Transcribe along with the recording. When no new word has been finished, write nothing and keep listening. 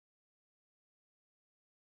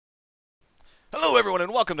Hello everyone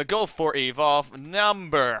and welcome to Go4Evolve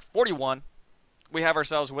number 41. We have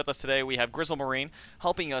ourselves with us today, we have Grizzle Marine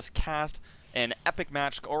helping us cast an epic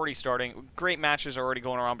match already starting. Great matches are already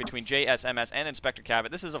going around between JSMS and Inspector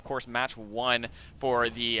Cabot. This is of course match 1 for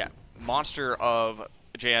the monster of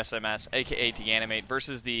JSMS, aka Deanimate,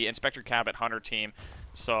 versus the Inspector Cabot Hunter team.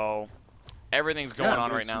 So everything's going on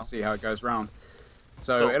right now. See how it goes round.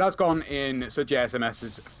 So it has gone in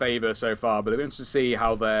JSMS's favour so far, but it'll be interesting to see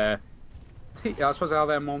how their I suppose how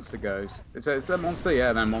their monster goes. It's their monster,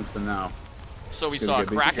 yeah, their monster now. So we saw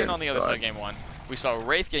Kraken on the other side of game 1. We saw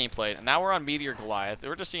Wraith getting played, and now we're on Meteor Goliath.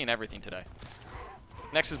 We're just seeing everything today.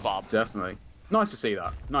 Next is Bob. Definitely. Nice to see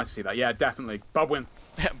that. Nice to see that. Yeah, definitely. Bob wins.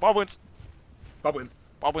 Bob wins. Bob wins.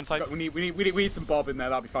 Bob wins. We need some Bob in there.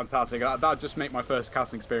 That'd be fantastic. That'd just make my first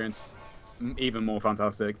casting experience even more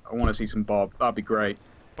fantastic. I want to see some Bob. That'd be great.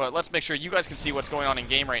 But let's make sure you guys can see what's going on in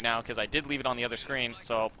game right now, because I did leave it on the other screen.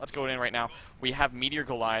 So let's go in right now. We have Meteor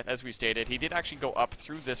Goliath, as we stated. He did actually go up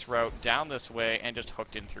through this route, down this way, and just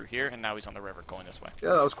hooked in through here. And now he's on the river going this way.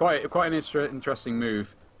 Yeah, that was quite an interesting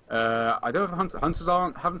move. I don't know if Hunters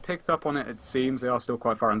haven't picked up on it. It seems they are still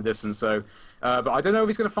quite far in the distance. So, but I don't know if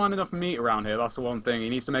he's going to find enough meat around here. That's the one thing. He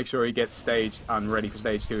needs to make sure he gets staged and ready for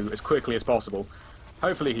stage 2 as quickly as possible.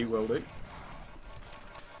 Hopefully, he will do.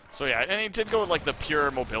 So yeah, and he did go with like the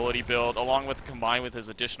pure mobility build, along with combined with his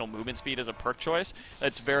additional movement speed as a perk choice.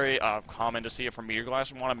 It's very common to see it from Meteor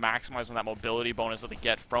Goliath. We want to maximize on that mobility bonus that they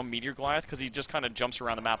get from Meteor Goliath, because he just kind of jumps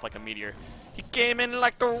around the map like a meteor. He came in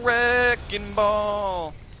like the wrecking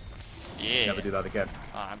ball. Yeah. Never do that again.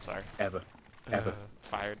 I'm sorry. Ever. Ever.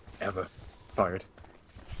 Fired. Ever. Fired.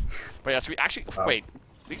 But yes, we actually wait.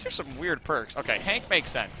 These are some weird perks. Okay, Hank makes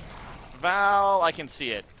sense. Val, I can see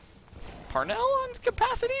it. Parnell on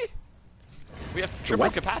capacity? We have triple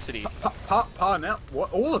capacity. Parnell?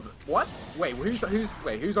 What? All of it? What? Wait, who's on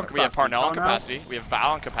capacity? We have Parnell on capacity, we have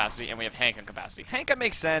Val on capacity, and we have Hank on capacity. Hank can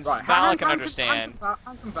make sense. Right. Val I can understand. Hank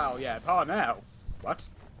and Val, yeah. Parnell. What?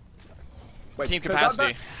 Wait, team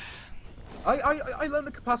capacity. I learned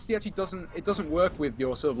the capacity actually doesn't work with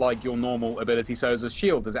your sort of like your normal ability. So as a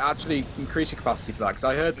shield, does it actually increase your capacity for that? Because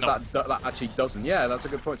I heard that actually doesn't. Yeah, that's a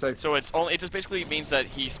good point. So it just basically means that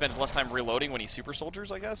he spends less time reloading when he super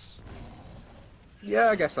soldiers, I guess. Yeah,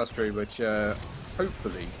 I guess that's true, which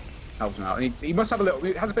hopefully helps him out. He must have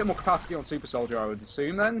he has a bit more capacity on super soldier, I would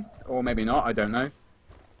assume then, or maybe not. I don't know.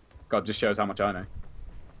 God, just shows how much I know.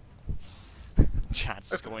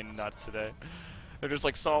 Chat's going nuts today. They're just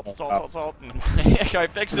like, salt. And I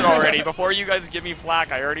fixed it already. Before you guys give me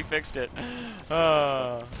flack, I already fixed it.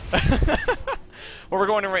 Where we're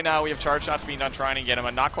going in right now, we have charge shots being done trying to get him.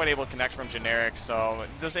 I'm not quite able to connect from generic, so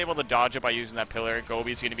just able to dodge it by using that pillar.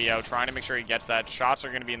 Gobi's going to be out trying to make sure he gets that. Shots are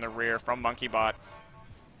going to be in the rear from MonkeyBot.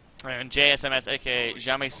 And JSMS, aka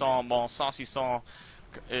Jamas, Saucisson,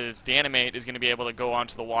 is Deanimate is going to be able to go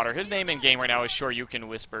onto the water. His name in game right now is Sure You Can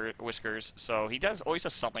Whiskers, so he always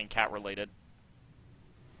does something cat related.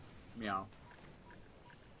 Meow.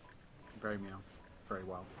 Very meow. Very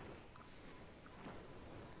well.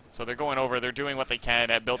 So they're going over, they're doing what they can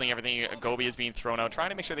at building everything. Gobi is being thrown out, trying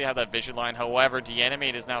to make sure they have that vision line. However,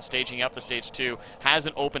 Deanimate is now staging up to stage 2, has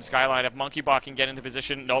an open skyline. If MonkeyBot can get into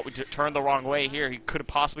position, no, turn the wrong way here. He could have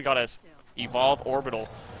possibly got us Evolve Orbital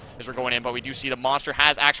as we're going in, but we do see the monster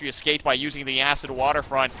has actually escaped by using the acid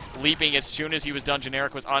waterfront, leaping as soon as he was done.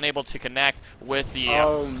 Generic was unable to connect with the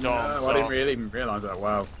dome. No, so I didn't really even realize that.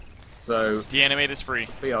 Wow. So Deanimate is free.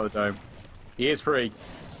 The other dome. He is free.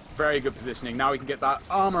 Very good positioning. Now he can get that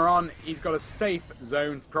armor on. He's got a safe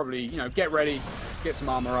zone to probably, get ready, get some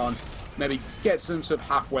armor on, maybe get some sort of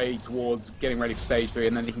halfway towards getting ready for stage 3,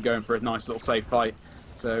 and then he can go in for a nice little safe fight.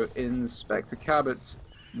 So Inspector Cabot's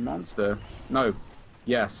monster. No.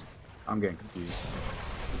 Yes. I'm getting confused.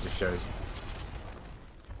 It just shows.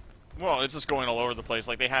 Well, it's just going all over the place.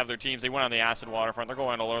 Like, they have their teams. They went on the acid waterfront. They're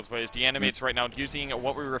going all over the place. Deanimate's right now using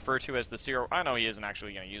what we refer to as the Zero. I know he isn't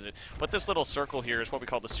actually going to use it, but this little circle here is what we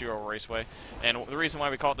call the Zero Raceway. And the reason why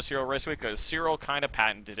we call it the Zero Raceway, because Zero kind of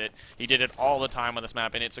patented it. He did it all the time on this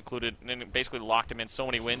map, and it secluded, and it basically locked him in so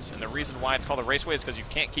many wins. And the reason why it's called the Raceway is because you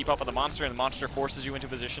can't keep up with the monster, and the monster forces you into a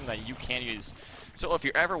position that you can't use. So if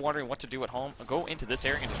you're ever wondering what to do at home, go into this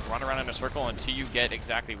area and just run around in a circle until you get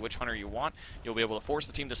exactly which hunter you want. You'll be able to force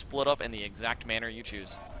the team to split up in the exact manner you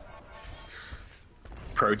choose.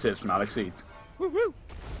 Pro tips from Alex Seeds. Woo woo!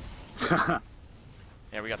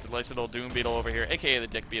 Yeah, we got the nice little Doom Beetle over here, aka the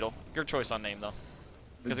Dick Beetle. Your choice on name, though.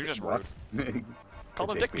 Because they're just rude. Call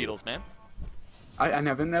them Dick Beetles, man. I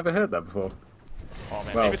never heard that before. Oh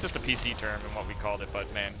man, Well, maybe it's just a PC term and what we called it,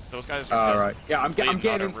 but man, those guys are all just right. Yeah, I'm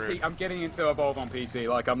getting rude. into Evolve on PC.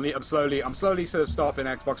 Like I'm slowly sort of stopping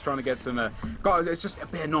Xbox, trying to get some. God, it's just a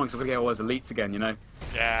bit annoying. So I'm gonna get all those elites again, you know.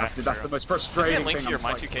 Yeah, that's the most frustrating Isn't it linked thing. to your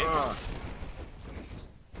I'm My2K? like,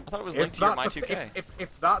 I thought it was linked to your My2K. If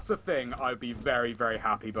that's a thing, I'd be very, very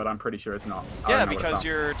happy, but I'm pretty sure it's not. Yeah, because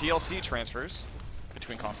your DLC transfers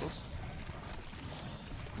between consoles.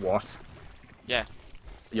 What? Yeah.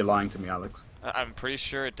 You're lying to me, Alex. I'm pretty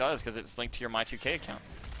sure it does because it's linked to your My2K account.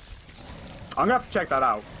 I'm gonna have to check that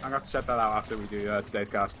out. I'm gonna have to check that out after we do today's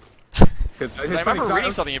cast. Because I remember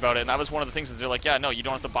reading something about it, and that was one of the things. Is they're like, yeah, no, you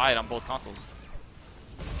don't have to buy it on both consoles.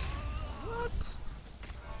 What?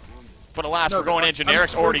 But alas, we're going in.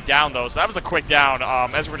 Generic's already down, though, so that was a quick down,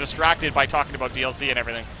 as we're distracted by talking about DLC and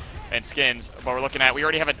everything, and skins. But we're looking at, we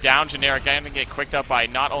already have a down Generic, going to get quicked up by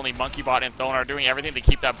not only MonkeyBot and Thonar, doing everything to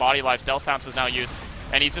keep that body alive. Stealth Pounce is now used,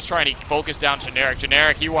 and he's just trying to focus down Generic.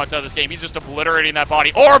 Generic, he wants out of this game. He's just obliterating that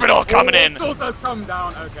body. Orbital coming in! Orbital does come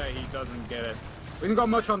down. Okay, he doesn't get it. We haven't got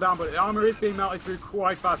much on down, but the armor is being melted through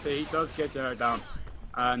quite fast here. He does get Generic down.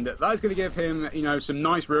 And that is going to give him, you know, some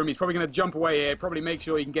nice room. He's probably going to jump away here, probably make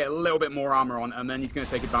sure he can get a little bit more armor on, and then he's going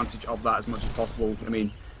to take advantage of that as much as possible. I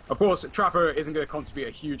mean, of course, Trapper isn't going to contribute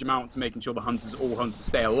a huge amount to making sure the all hunters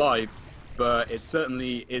stay alive, but it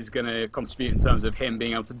certainly is going to contribute in terms of him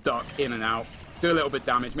being able to duck in and out, do a little bit of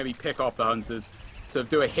damage, maybe pick off the hunters, sort of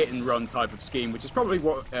do a hit and run type of scheme, which is probably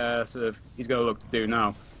what sort of he's going to look to do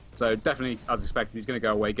now. So definitely, as expected, he's going to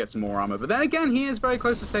go away, get some more armor. But then again, he is very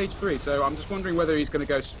close to stage 3, so I'm just wondering whether he's going to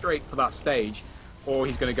go straight for that stage, or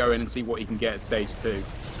he's going to go in and see what he can get at stage 2.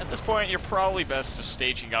 At this point, you're probably best just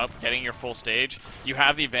staging up, getting your full stage. You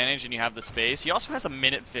have the advantage and you have the space. He also has a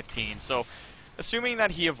minute 15, so assuming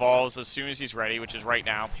that he evolves as soon as he's ready, which is right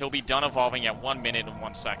now, he'll be done evolving at 1 minute and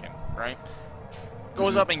 1 second, right?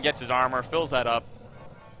 Goes up and gets his armor, fills that up.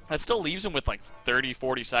 That still leaves him with like 30,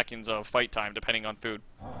 40 seconds of fight time, depending on food.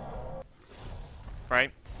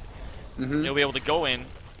 Right? He'll be able to go in,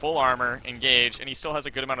 full armor, engage, and he still has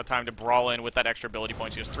a good amount of time to brawl in with that extra ability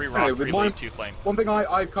points. He has 3 rock, 3 leap, 2 flame. One thing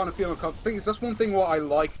I kind of feel uncomfortable is that's one thing what I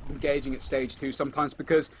like engaging at stage 2 sometimes,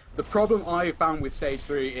 because the problem I found with stage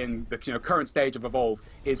 3 in the current stage of Evolve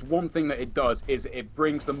is one thing that it does is it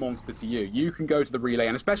brings the monster to you. You can go to the relay,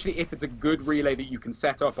 and especially if it's a good relay that you can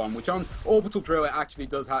set up on, which on Orbital Drill it actually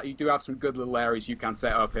does have. You do have some good little areas you can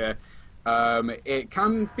set up here. It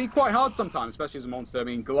can be quite hard sometimes, especially as a monster. I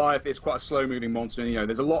mean, Goliath is quite a slow-moving monster. You know,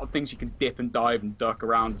 there's a lot of things you can dip and dive and duck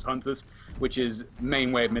around as hunters, which is the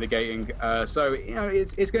main way of mitigating. So, you know,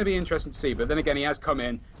 it's going to be interesting to see. But then again, he has come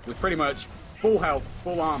in with pretty much full health,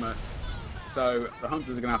 full armor. So the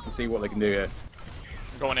hunters are going to have to see what they can do here.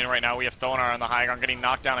 Going in right now, we have Thonar on the high ground getting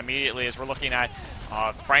knocked down immediately as we're looking at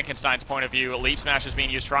Frankenstein's point of view. Leap Smash is being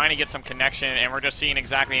used, trying to get some connection, and we're just seeing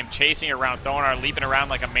exactly him chasing around Thonar, leaping around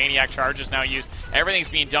like a maniac. Charge is now used. Everything's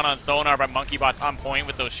being done on Thonar, but MonkeyBot's on point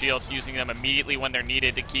with those shields, using them immediately when they're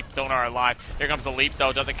needed to keep Thonar alive. Here comes the leap,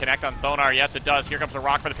 though. Does it connect on Thonar? Yes, it does. Here comes the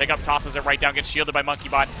rock for the pickup, tosses it right down, gets shielded by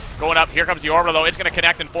MonkeyBot. Going up, here comes the orbital, though. It's going to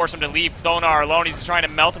connect and force him to leave Thonar alone. He's trying to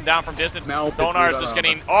melt him down from distance. Thonar is just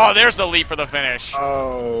getting... Oh, there's the leap for the finish.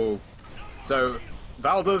 Oh... So,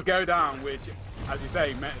 Val does go down, which, as you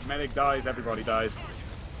say, Medic dies, everybody dies.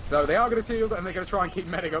 So they are going to shield, and they're going to try and keep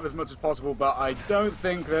Medic up as much as possible, but I don't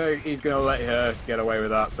think that he's going to let her get away with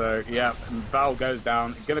that. So, yeah, Val goes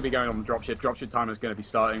down, going to be going on the dropship. Dropship timer is going to be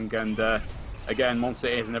starting, and again, Monster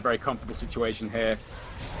is in a very comfortable situation here.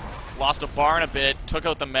 Lost a barn a bit, took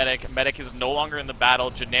out the Medic. Medic is no longer in the battle.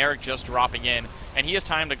 Generic just dropping in, and he has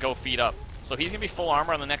time to go feed up. So he's going to be full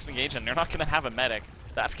armor on the next engagement. They're not going to have a Medic.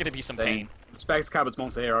 That's going to be some pain. Specs Cabot's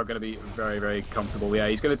monster here are going to be very, very comfortable. Yeah,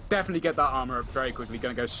 he's going to definitely get that armor up very quickly.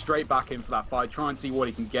 Going to go straight back in for that fight, try and see what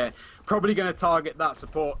he can get. Probably going to target that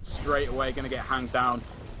support straight away, going to get hanged down.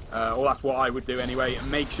 Or that's what I would do anyway.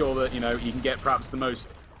 And make sure that, you know, you can get perhaps the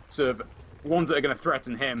most sort of ones that are going to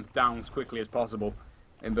threaten him down as quickly as possible.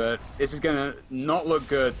 But this is going to not look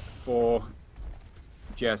good for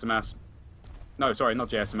JSMS. No, sorry, not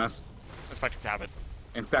JSMS. Inspector Cabot.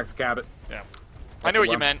 Inspector Cabot. Yeah. I knew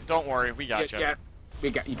what you meant. Don't worry, we got you. Yeah,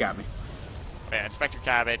 you got me. Yeah, Inspector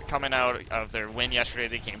Cabot coming out of their win yesterday.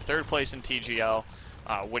 They came 3rd place in TGL,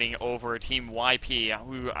 winning over Team YP,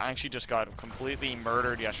 who actually just got completely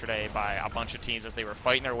murdered yesterday by a bunch of teams as they were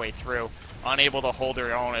fighting their way through, unable to hold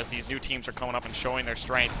their own as these new teams are coming up and showing their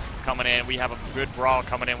strength. Coming in, we have a good brawl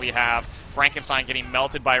coming in. We have Frankenstein getting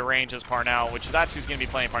melted by range as Parnell, which that's who's going to be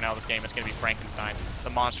playing Parnell this game. It's going to be Frankenstein, the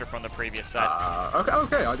monster from the previous set.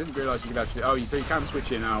 Okay, I didn't realize you could actually... Oh, so you can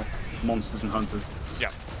switch in now, monsters and hunters.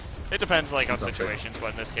 Yeah. It depends, like, on situations,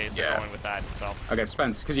 but in this case, they're going with that, so. Okay,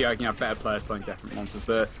 Spence, because, yeah, you can have better players playing different monsters,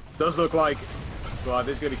 but it does look like, well,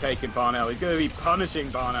 this is going to be taking Parnell. He's going to be punishing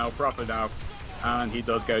Parnell proper now, and he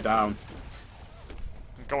does go down.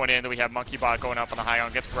 Going in, we have Monkeybot going up on the high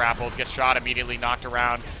ground, gets grappled, gets shot immediately, knocked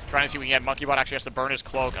around. Trying to see if we can get Monkeybot actually has to burn his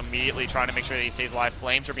cloak immediately, trying to make sure that he stays alive.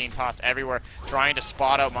 Flames are being tossed everywhere, trying to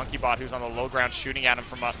spot out Monkeybot, who's on the low ground, shooting at him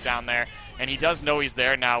from up down there. And he does know he's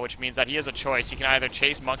there now, which means that he has a choice. He can either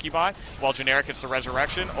chase Monkeybot while Generic gets the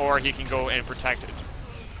resurrection, or he can go and protect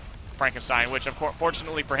Frankenstein, which,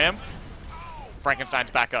 fortunately for him,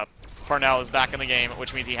 Frankenstein's back up. Parnell is back in the game,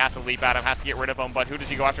 which means he has to leap at him, has to get rid of him. But who does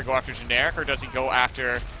he go after? Go after Generic, or does he go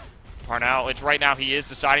after Parnell? It's right now he is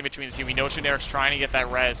deciding between the two. We know Generic's trying to get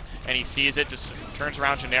that res, and he sees it, just turns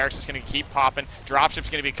around. Generic's just going to keep popping. Dropship's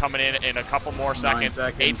going to be coming in a couple more seconds.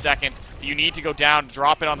 8 seconds. You need to go down,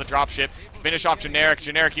 drop it on the dropship, finish off Generic.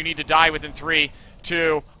 Generic, you need to die within 3,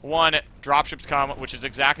 2, 1. Dropships come, which is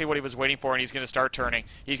exactly what he was waiting for, and he's going to start turning.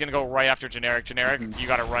 He's going to go right after Generic. Generic, you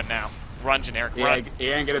got to run now. Run, Generic, run.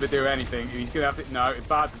 He ain't going to do anything. He's going to have to... No,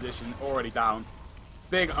 bad position, already down.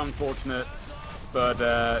 Big unfortunate, but,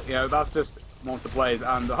 you know, that's just monster plays.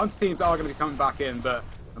 And the Hunter teams are going to be coming back in, but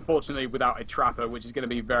unfortunately without a Trapper, which is going to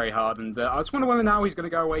be very hard. And I just wonder whether now he's going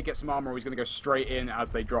to go away, get some armor, or he's going to go straight in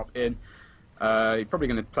as they drop in. He's probably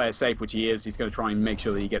going to play it safe, which he is. He's going to try and make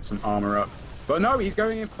sure that he gets some armor up. But no, he's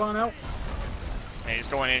going in for Parnell. And he's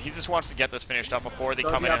going in. He just wants to get this finished up before they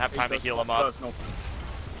come in and have time to heal him up. Personal.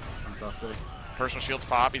 Fantastic. Personal shields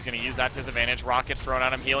pop. He's going to use that to his advantage. Rockets thrown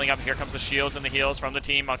at him, healing up. Here comes the shields and the heals from the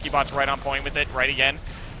team. Monkeybot's right on point with it, right again.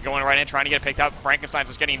 Going right in, trying to get it picked up. Frankenstein's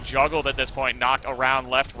just getting juggled at this point, knocked around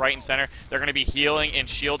left, right, and center. They're going to be healing and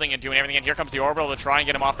shielding and doing everything. And here comes the orbital to try and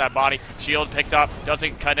get him off that body. Shield picked up,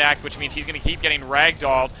 doesn't connect, which means he's going to keep getting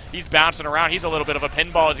ragdolled. He's bouncing around. He's a little bit of a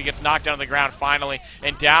pinball as he gets knocked down to the ground finally.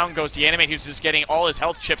 And down goes Deanimate, who's just getting all his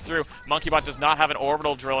health chipped through. Monkeybot does not have an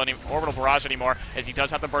orbital barrage anymore, as he does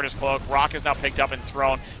have to burn his cloak. Rock is now picked up and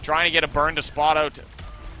thrown, trying to get a burn to spot out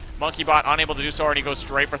Monkeybot, unable to do so, and he goes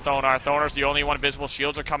straight for Thonar. Thonar's the only one visible.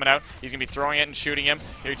 Shields are coming out. He's going to be throwing it and shooting him.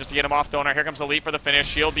 Here just to get him off Thonar. Here comes Elite for the finish.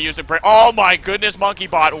 Shield be used to break. Oh my goodness,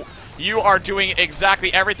 Monkeybot. You are doing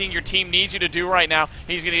exactly everything your team needs you to do right now.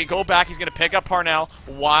 He's going to go back. He's going to pick up Parnell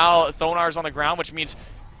while Thonar's on the ground, which means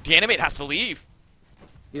Deanimate has to leave.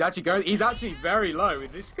 He's actually going. He's actually very low.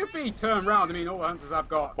 This could be turned around. I mean, all the hunters have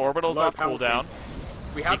got orbitals off cooldown.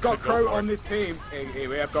 We have got Crow on this team.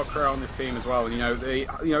 We have got Crow on this team as well. You know,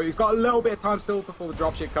 he's got a little bit of time still before the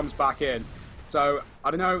dropship comes back in. So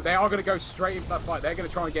I don't know. They are going to go straight into that fight. They're going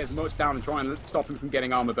to try and get as much down and try and stop him from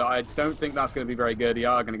getting armor. But I don't think that's going to be very good. They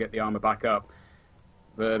are going to get the armor back up.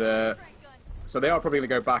 But so they are probably going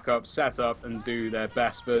to go back up, set up, and do their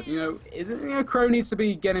best. But you know, Crow needs to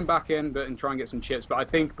be getting back in, and try and get some chips. But I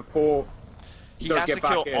think before. He has to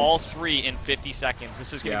kill all 3 in 50 seconds.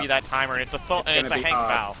 This is going to be that timer, and it's a Hank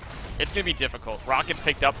foul. It's going to be difficult. Rocket's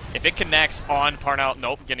picked up. If it connects on Parnell,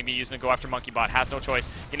 nope, going to be using to go after Monkeybot. Has no choice.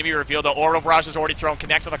 Going to be revealed. The Orbital Barrage is already thrown.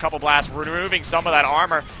 Connects on a couple blasts, removing some of that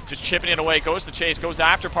armor, just chipping it away. Goes to chase, goes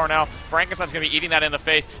after Parnell. Frankenstein's going to be eating that in the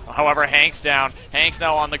face. However, Hank's down. Hank's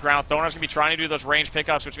now on the ground. Thonar's going to be trying to do those range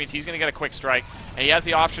pickups, which means he's going to get a quick strike. And he has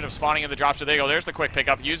the option of spawning in the drop. So there you go. There's the quick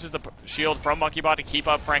pickup. Uses the shield from Monkeybot to keep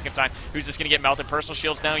up Frankenstein, who's just going to get melted. Personal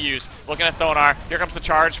shield's now used. Looking at Thonar. Here comes the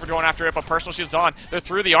charge for going after it, but personal shield's on. They're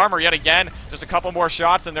through the armor yet again. Just a couple more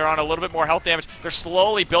shots, and they're on a little bit more health damage. They're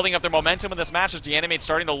slowly building up their momentum in this match as Deanimate's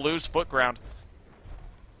starting to lose foot ground.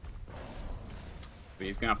 But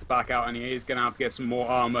he's going to have to back out, and he is going to have to get some more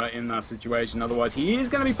armor in that situation. Otherwise, he is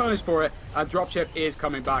going to be punished for it, and Dropship is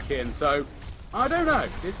coming back in. So, I don't know.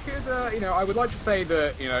 This could, you know, I would like to say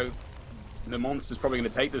that, you know, the monster's probably going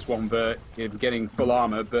to take this one, but getting full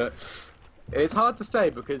armor, but it's hard to say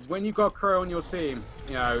because when you've got Crow on your team,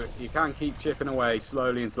 you know, you can keep chipping away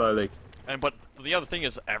slowly and slowly. But the other thing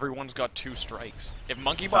is everyone's got 2 strikes. If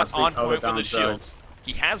Monkeybot's on point with his shields,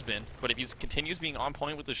 he has been, but if he continues being on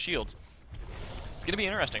point with his shields, it's going to be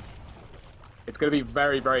interesting. It's going to be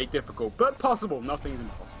very, very difficult, but possible. Nothing's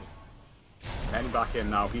impossible. Heading back in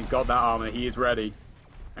now. He's got that armor. He is ready,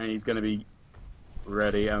 and he's going to be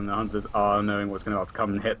ready, and the hunters are knowing what's going to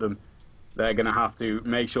come and hit them. They're going to have to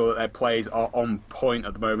make sure that their plays are on point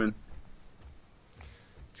at the moment.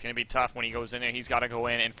 It's going to be tough when he goes in there. He's got to go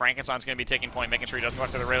in, and Frankenstein's going to be taking point, making sure he doesn't go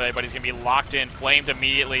into the relay, but he's going to be locked in, flamed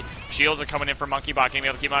immediately. Shields are coming in for Monkeybot, going to be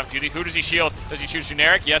able to keep him up. Who does he shield? Does he choose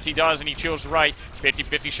Generic? Yes, he does, and he chose right.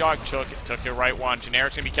 50-50 shot, took the right one.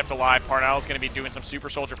 Generic's going to be kept alive. Parnell's going to be doing some Super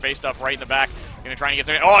Soldier face stuff right in the back. Gonna try and get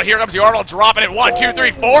some. Oh, here comes the orbital, dropping it. 1, 2,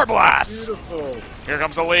 3, 4 blasts. Beautiful. Here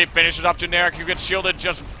comes the leap, finishes up Generic, who gets shielded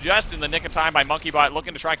just in the nick of time by Monkeybot,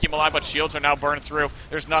 looking to try and keep him alive, but shields are now burned through.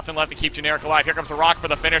 There's nothing left to keep Generic alive. Here comes the rock for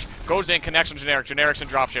the finish. Goes in, connection Generic. Generic's in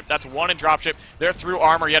dropship. That's 1 in dropship. They're through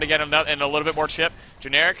armor yet again, and a little bit more chip.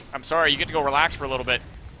 Generic, I'm sorry, you get to go relax for a little bit.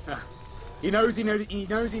 He knows he needed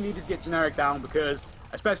to get Generic down because,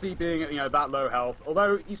 especially being at that low health,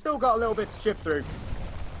 although he's still got a little bit to chip through.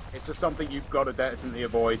 It's just something you've got to definitely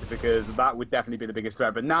avoid because that would definitely be the biggest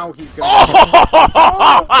threat. But now he's going to...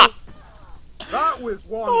 Oh! That was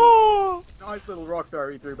one nice little rock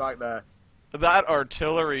throw he threw back there. That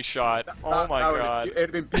artillery shot. Oh my god. It would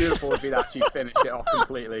have been beautiful if he'd actually finished it off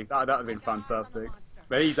completely. That would have been fantastic.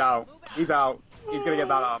 But he's out. He's out. He's going to get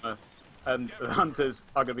that armor. And the Hunters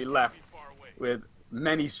are going to be left with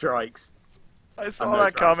many strikes. I saw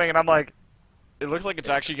that coming and I'm like, it looks like it's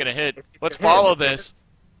actually going to hit. Let's follow this.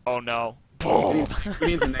 Oh no. Boom! We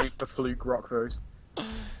need to name the fluke rock throws.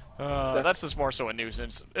 That's just more so a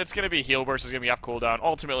nuisance. It's going to be heal burst, it's going to be off cooldown.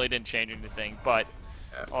 Ultimately, it didn't change anything, but...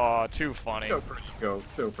 Oh, too funny. So pretty cool.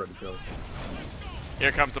 So pretty cool.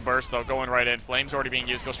 Here comes the burst, though, going right in. Flame's already being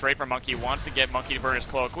used. Go straight for Monkey. Wants to get Monkey to burn his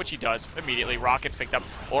cloak, which he does immediately. Rocket's picked up.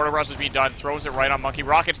 Order rush is being done. Throws it right on Monkey.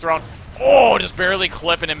 Rocket's thrown. Oh, just barely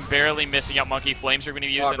clipping him, barely missing out Monkey. Flames are going to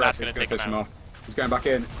be used, and that's going to take him out. He's going back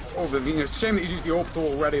in. Oh, it's a shame that he's used the orbital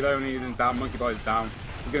already, though, and he's down. Monkey Boy is down.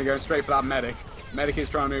 He's going to go straight for that medic. Medic is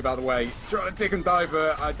trying to move out of the way. Trying to dig and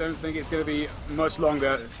diver. I don't think it's going to be much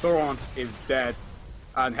longer. Thoron is dead.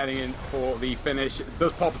 And heading in for the finish.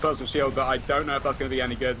 Does pop a personal shield, but I don't know if that's going to be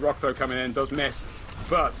any good. Rock throw coming in, does miss.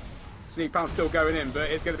 But Sneak Pound's still going in, but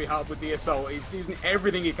it's going to be hard with the assault. He's using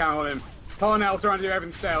everything he can on him. Parnell trying to do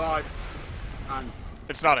everything to stay alive. And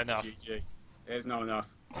it's not enough. GG. It's not enough.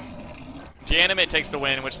 Jamas takes the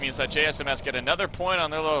win, which means that JSMS get another point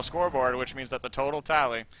on their little scoreboard, which means that the total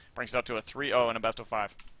tally brings it up to a 3-0 and a best of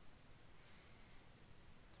 5.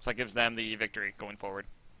 So that gives them the victory going forward.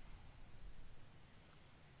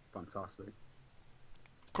 Fantastic.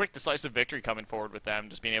 Quick, decisive victory coming forward with them,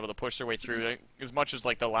 just being able to push their way through. As much as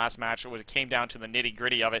like the last match, it came down to the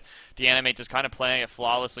nitty-gritty of it. Deanimate just kind of playing it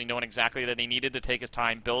flawlessly, knowing exactly that he needed to take his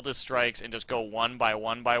time, build his strikes, and just go one by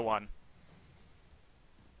one by one.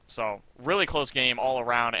 So, really close game all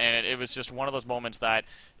around, and it was just one of those moments that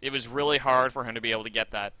it was really hard for him to be able to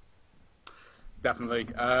get that. Definitely.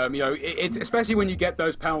 It's especially when you get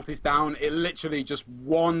those penalties down, it literally just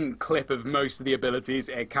one clip of most of the abilities,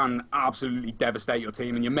 it can absolutely devastate your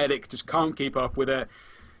team, and your medic just can't keep up with it.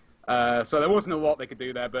 So there wasn't a lot they could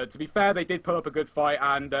do there, but to be fair, they did put up a good fight,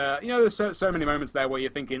 and there's so many moments there where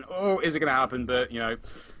you're thinking, oh, is it going to happen? But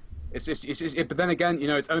it's just but then again,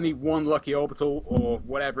 it's only one lucky orbital or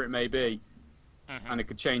whatever it may be, and it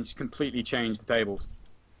could completely change the tables.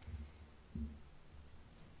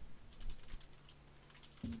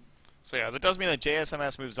 So yeah, that does mean that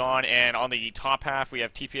JSMS moves on, and on the top half we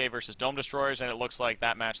have TPA versus Dome Destroyers, and it looks like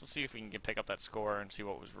that match, let's see if we can pick up that score and see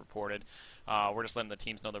what was reported. We're just letting the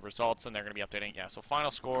teams know the results, and they're going to be updating. Yeah, so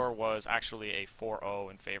final score was actually a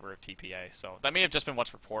 4-0 in favor of TPA. So that may have just been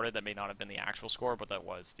what's reported. That may not have been the actual score, but that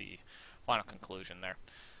was the final conclusion there.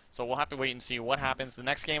 So we'll have to wait and see what happens. The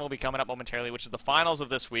next game will be coming up momentarily, which is the finals of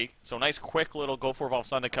this week. So nice, quick little Go4Evolve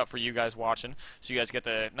Sunday Cup for you guys watching. So you guys get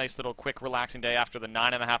the nice little quick relaxing day after the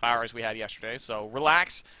 9.5 hours we had yesterday. So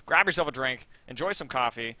relax, grab yourself a drink, enjoy some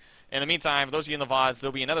coffee. In the meantime, for those of you in the VODs,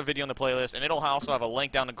 there'll be another video in the playlist, and it'll also have a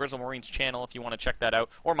link down to Grizzle Marine's channel if you want to check that out,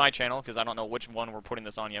 or my channel, because I don't know which one we're putting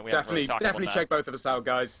this on yet. We haven't really talked about that. Definitely check both of us out,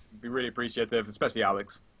 guys. It'd be really appreciative, especially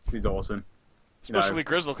Alex. He's awesome. Especially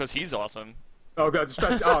Grizzle, because he's awesome. Oh god,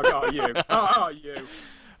 you. You.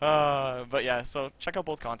 But yeah, so check out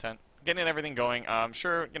both content. Getting everything going. I'm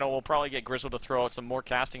sure, we'll probably get Grizzle to throw out some more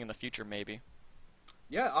casting in the future, maybe.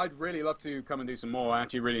 Yeah, I'd really love to come and do some more. I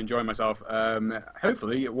actually really enjoy myself.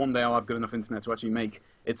 Hopefully, one day I'll have good enough internet to actually make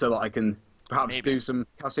it so that I can perhaps do some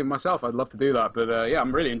casting myself. I'd love to do that. But yeah,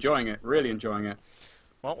 I'm really enjoying it. Really enjoying it.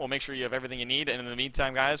 Well, we'll make sure you have everything you need, and in the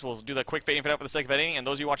meantime, guys, we'll do that quick fading for the sake of editing, and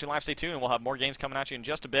those of you watching live, stay tuned, and we'll have more games coming at you in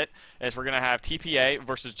just a bit, as we're going to have TPA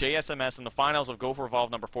versus JSMS in the finals of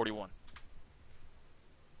Go4Evolve number 41.